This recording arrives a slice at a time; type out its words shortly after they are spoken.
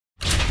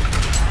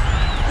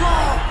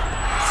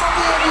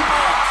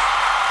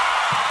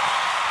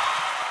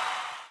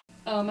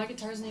My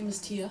guitar's name is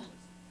Tia.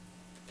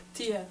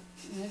 Tia.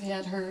 And I've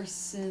had her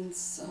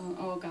since,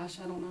 oh gosh,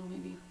 I don't know,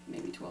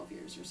 maybe 12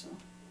 years or so.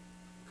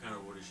 What kind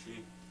of wood is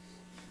she?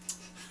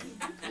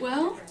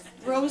 Well,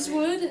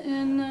 rosewood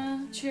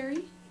and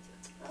cherry.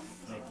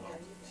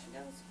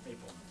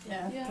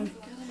 Yeah. Yeah, I'll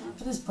got 'em up.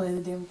 just play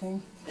the damn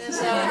thing. And,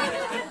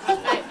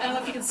 I don't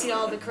know if you can see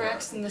all the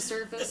cracks in the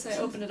surface. I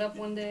opened it up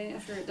one day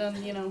after it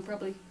done, you know,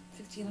 probably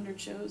 1,500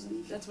 shows,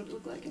 and that's what it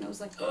looked like. And I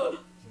was like, oh,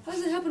 how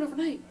does it happen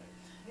overnight?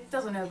 It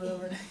doesn't happen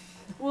overnight.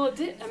 Well, it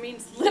did. I mean,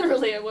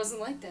 literally, it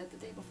wasn't like that the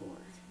day before.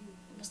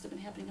 It must have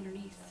been happening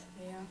underneath.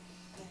 Yeah.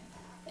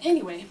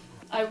 Anyway,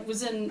 I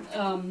was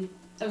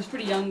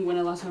pretty young when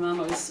I lost my mom.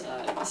 I was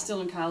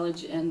still in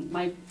college, and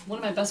one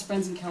of my best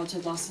friends in college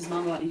had lost his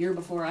mom about a year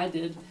before I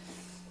did.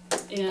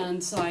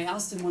 And so I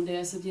asked him one day,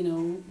 I said, you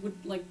know,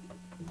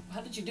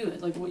 how did you do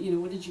it? Like, what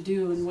did you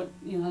do,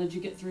 and how did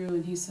you get through?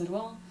 And he said,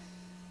 well,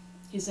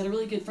 a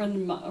really good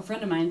friend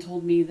of mine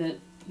told me that,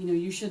 you know,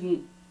 you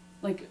shouldn't,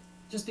 like,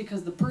 just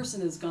because the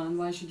person is gone,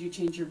 why should you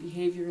change your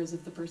behavior as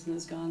if the person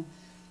is gone?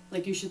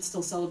 Like, you should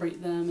still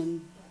celebrate them.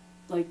 And,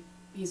 like,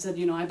 he said,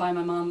 you know, I buy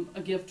my mom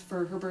a gift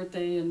for her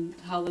birthday and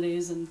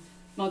holidays and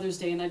Mother's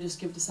Day, and I just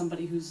give to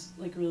somebody who's,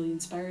 like, really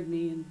inspired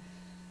me. And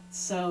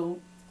so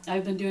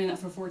I've been doing that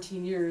for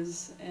 14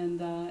 years,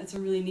 and it's a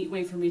really neat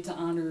way for me to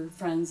honor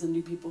friends and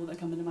new people that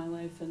come into my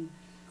life. And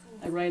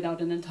I write out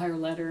an entire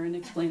letter and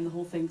explain the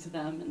whole thing to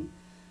them. And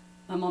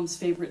my mom's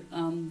favorite,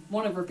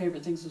 one of her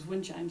favorite things was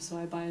wind chimes, so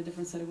I buy a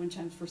different set of wind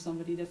chimes for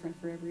somebody different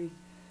for every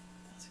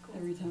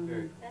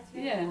time.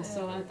 Yeah,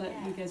 so I thought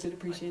you guys would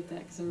appreciate that,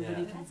 because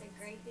everybody can. That's a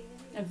great thing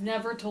to do. I've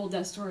never told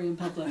that story in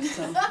public,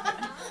 so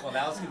Well,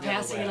 now it's gonna be on the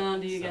passing it web, on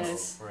to you so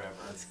guys. Forever.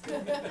 That's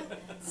good.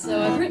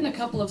 So I've written a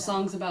couple of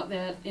songs about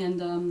that, and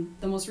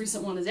the most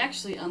recent one is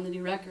actually on the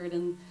new record,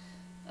 and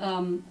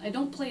I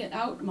don't play it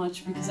out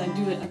much because I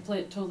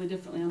play it totally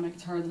differently on my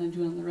guitar than I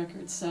do on the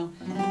record. So,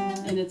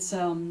 and it's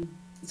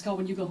called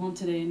When You Go Home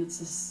Today, and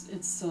it's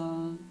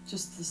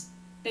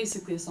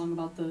basically a song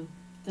about the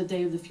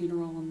day of the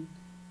funeral, and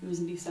it was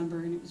in December,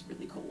 and it was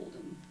really cold,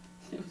 and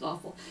it was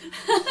awful.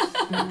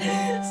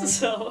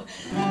 So,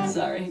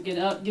 sorry,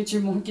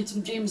 get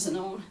some Jameson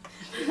on.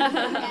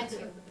 That's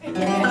you. Like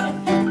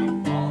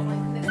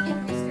the hip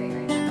straight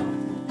right now.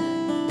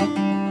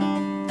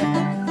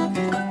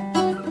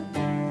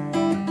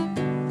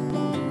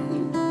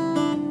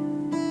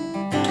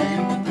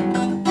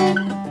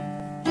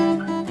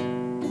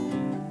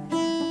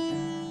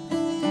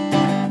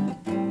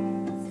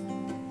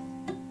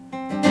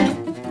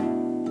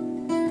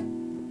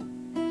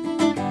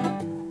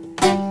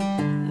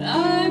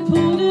 I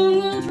pulled in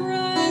the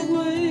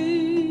driveway,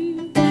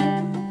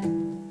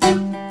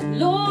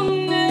 long,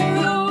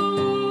 narrow,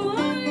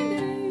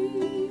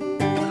 winding,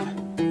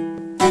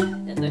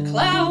 and the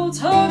clouds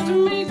hugged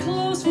me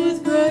close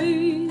with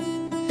gray,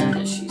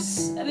 and she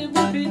said it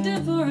would be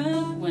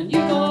different when you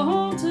go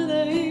home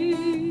today.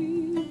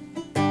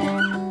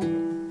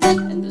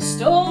 And the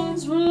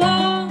stones were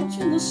large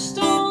and the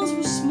stones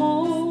were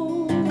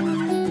small.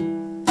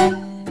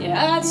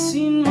 Yeah, I'd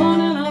seen one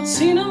and I'd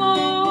seen them all.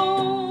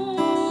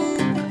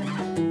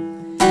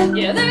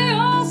 Yeah, they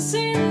all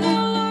seemed to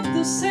look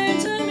the same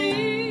to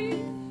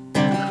me,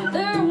 but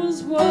there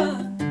was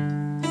one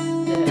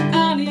that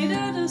I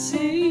needed to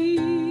see.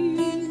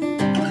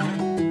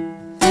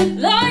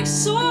 Like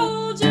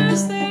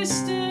soldiers they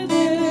stood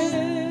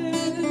there,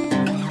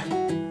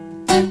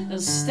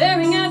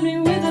 staring at me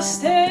with a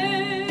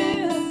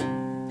stare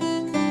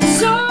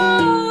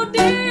so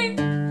deep.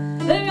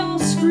 They all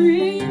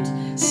screamed,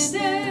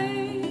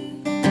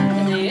 stay,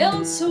 and they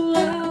yelled so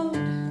loud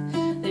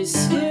they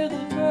scared the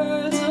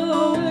birds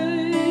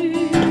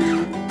away.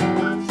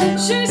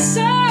 She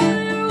said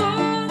it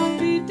would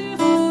be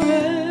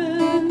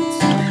different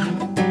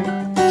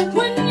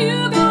when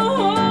you go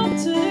home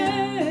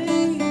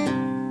today,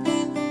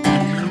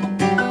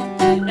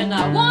 and I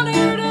want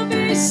her to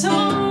be so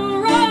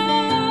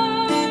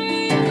right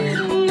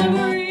in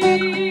every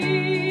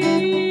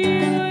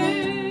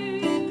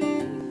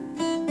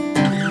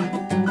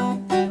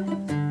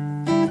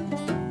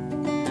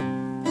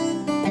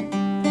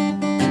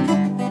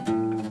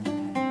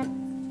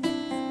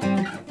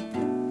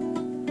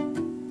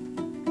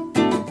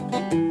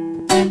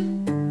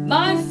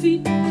my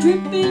feet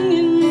dripping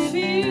in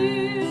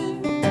fear,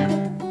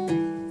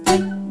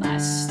 my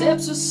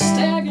steps are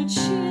staggered,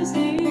 she is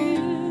near,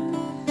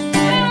 and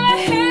I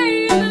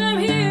hate that I'm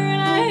here,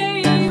 and I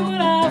hate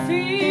what I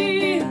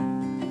feel,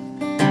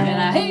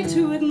 and I hate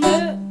to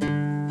admit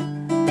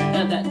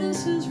that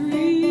this is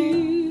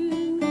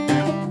real.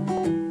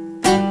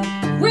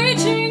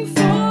 Reaching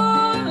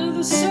for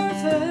the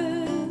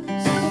surface,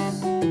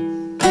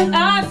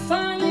 I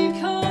finally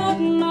caught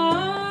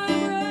my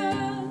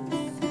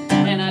breath,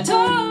 and I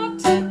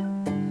talked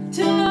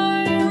till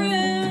I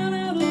ran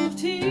out of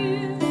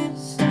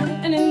tears,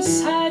 and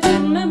inside your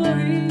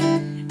memory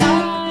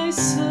I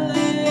slept.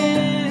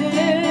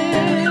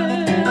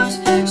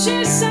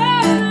 She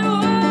said it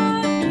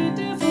would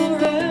be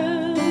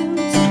different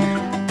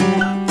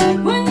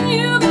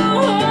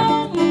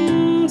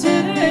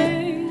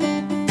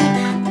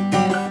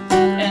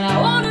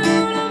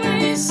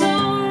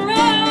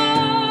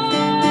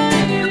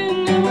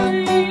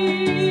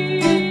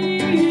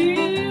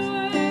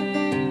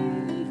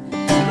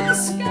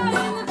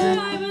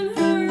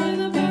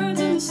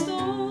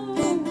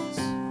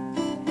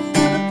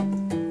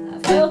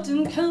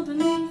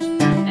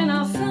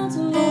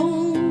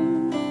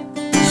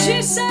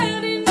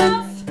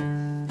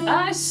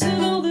I soon